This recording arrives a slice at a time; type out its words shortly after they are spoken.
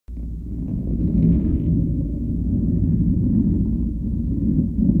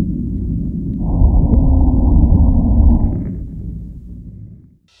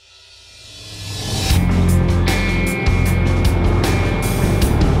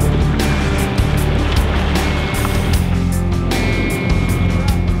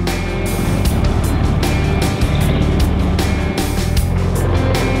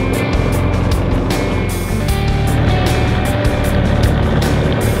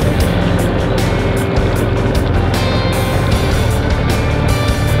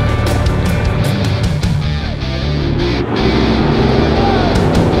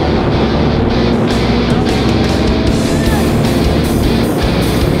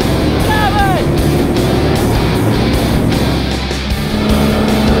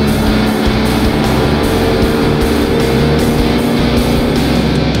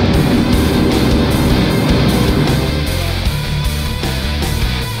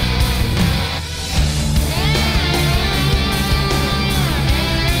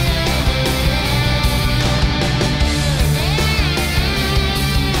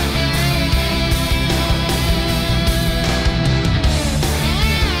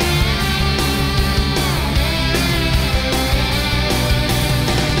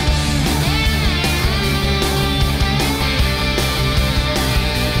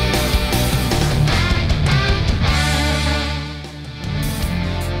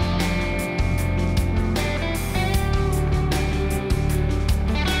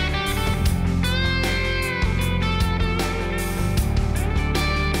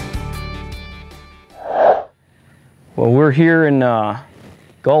Well, we're here in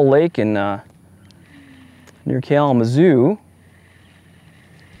Gull Lake in near Kalamazoo.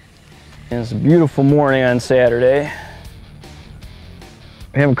 And it's a beautiful morning on Saturday.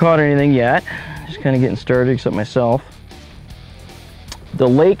 I haven't caught anything yet. Just kind of getting started, except myself. The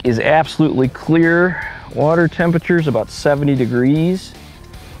lake is absolutely clear. Water temperature is about 70 degrees.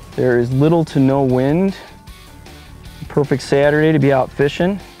 There is little to no wind. Perfect Saturday to be out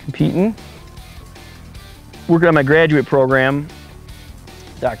fishing, competing. Working on my graduate program,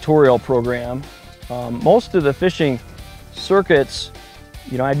 doctoral program. Most of the fishing circuits,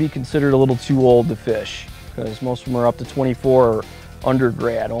 you know, I'd be considered a little too old to fish because most of them are up to 24 or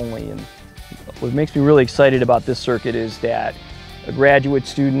undergrad only. And what makes me really excited about this circuit is that a graduate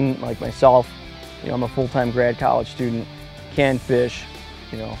student like myself, you know, I'm a full-time grad college student, can fish.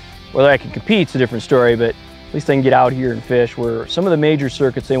 You know, whether I can compete is a different story, but at least I can get out here and fish, where some of the major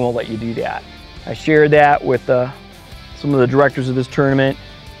circuits, they won't let you do that. I shared that with some of the directors of this tournament,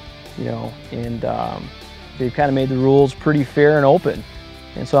 you know, and they've kind of made the rules pretty fair and open.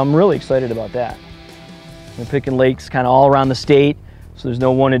 And so I'm really excited about that. I'm picking lakes kind of all around the state, so there's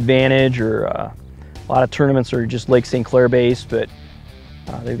no one advantage, or a lot of tournaments are just Lake St. Clair based, but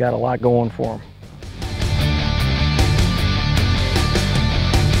they've got a lot going for them.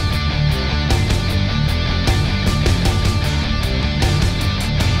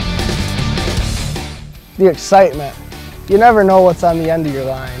 The excitement. You never know what's on the end of your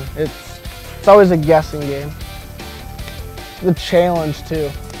line. It's always a guessing game. The challenge too.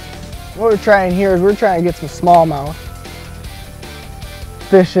 What we're trying here is we're trying to get some smallmouth.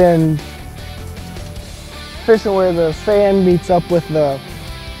 Fishing where the sand meets up with the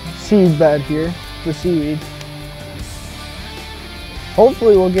seed bed here, the seaweed.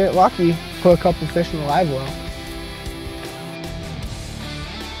 Hopefully we'll get lucky, put a couple fish in the live well.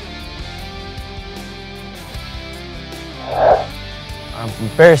 I'm from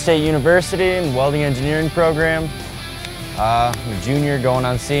Ferris State University in the welding engineering program. I'm a junior going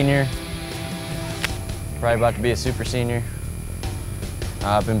on senior. Probably about to be a super senior.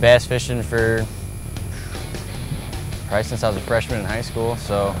 I've been bass fishing for probably since I was a freshman in high school,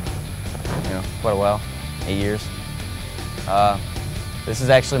 so you know, quite a while, 8 years. This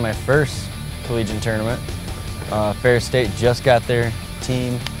is actually my first collegiate tournament. Ferris State just got their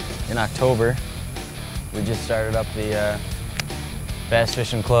team in October. We just started up the bass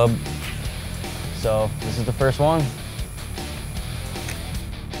fishing club, so this is the first one.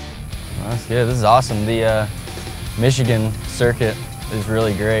 That's good. This is awesome. The Michigan circuit is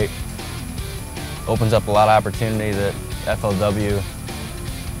really great. Opens up a lot of opportunity that FLW,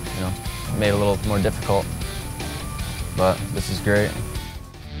 you know, made a little more difficult. But this is great.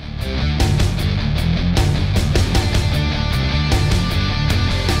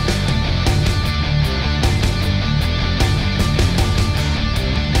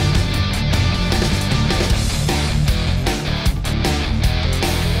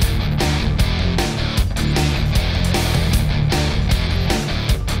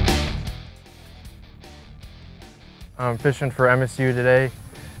 I'm fishing for MSU today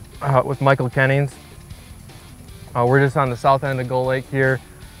with Michael Kennings. We're just on the south end of Gull Lake here,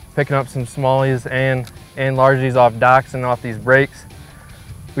 picking up some smallies and largies off docks and off these breaks.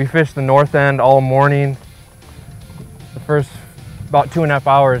 We fished the north end all morning. The first about 2.5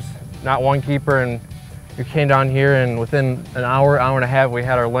 hours, not one keeper, and we came down here, and within an hour and a half, we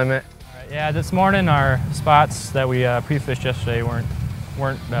had our limit. Yeah, this morning our spots that we pre-fished yesterday weren't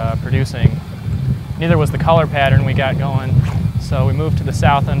producing. Neither was the color pattern we got going, so we moved to the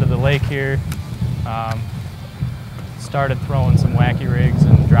south end of the lake here. Started throwing some wacky rigs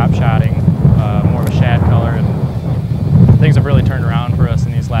and drop shotting, more of a shad color, and things have really turned around for us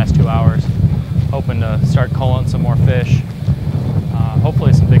in these last 2 hours. Hoping to start culling some more fish.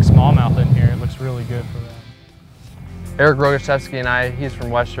 Hopefully some big smallmouth in here. It looks really good for that. Eric Rogaszewski and he's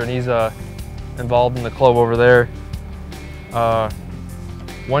from Western, he's involved in the club over there.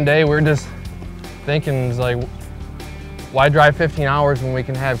 One day we're just thinking, like, why drive 15 hours when we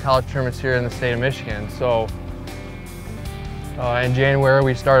can have college tournaments here in the state of Michigan? So in January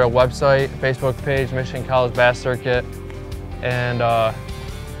we started a website, Facebook page, Michigan College Bass Circuit, and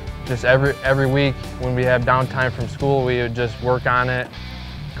just every week when we have downtime from school, we would just work on it,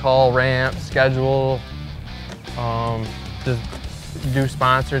 call ramps, schedule, just do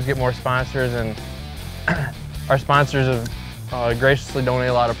sponsors, get more sponsors, and our sponsors have graciously donated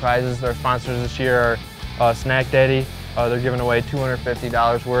a lot of prizes. Our sponsors this year are Snack Daddy. They're giving away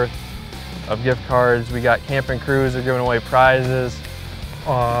 $250 worth of gift cards. We got Camping Cruise, they're giving away prizes,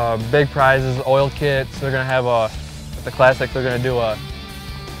 big prizes, oil kits. They're gonna have at the Classic, they're gonna do a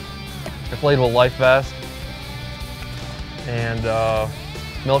inflatable life vest. and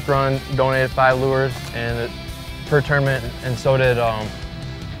Milk Run donated 5 lures per tournament, and so did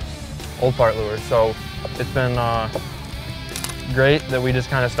Old Fart lures. So it's been great that we just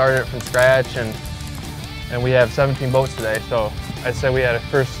kind of started it from scratch, and we have 17 boats today. So I'd say we had a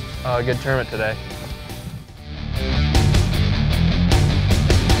first good tournament today.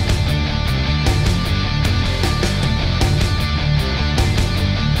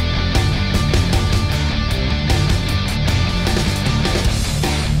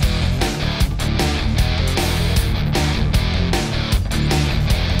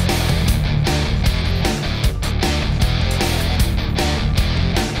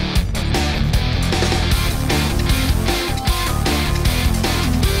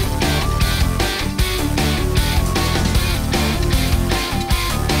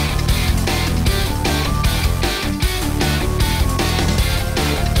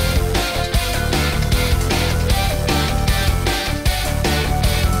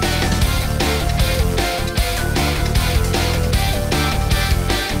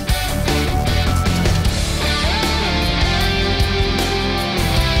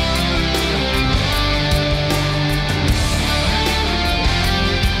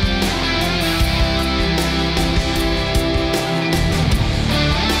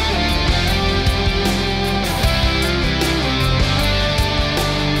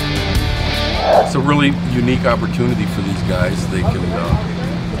 It's a really unique opportunity for these guys. They can,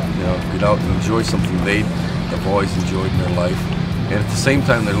 get out and enjoy something they have always enjoyed in their life, and at the same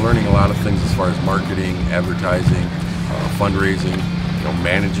time, they're learning a lot of things as far as marketing, advertising, fundraising,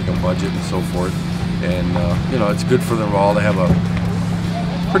 managing a budget, and so forth. And it's good for them all to have a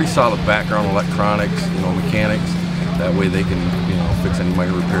pretty solid background in electronics, mechanics. That way, they can, fix any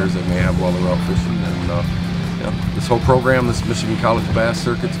minor repairs they may have while they're out fishing. And this whole program, this Michigan College Bass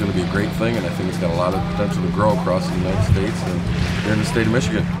Circuit, is going to be a great thing, and I think it's got a lot of potential to grow across the United States and here in the state of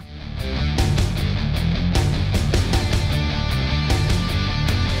Michigan.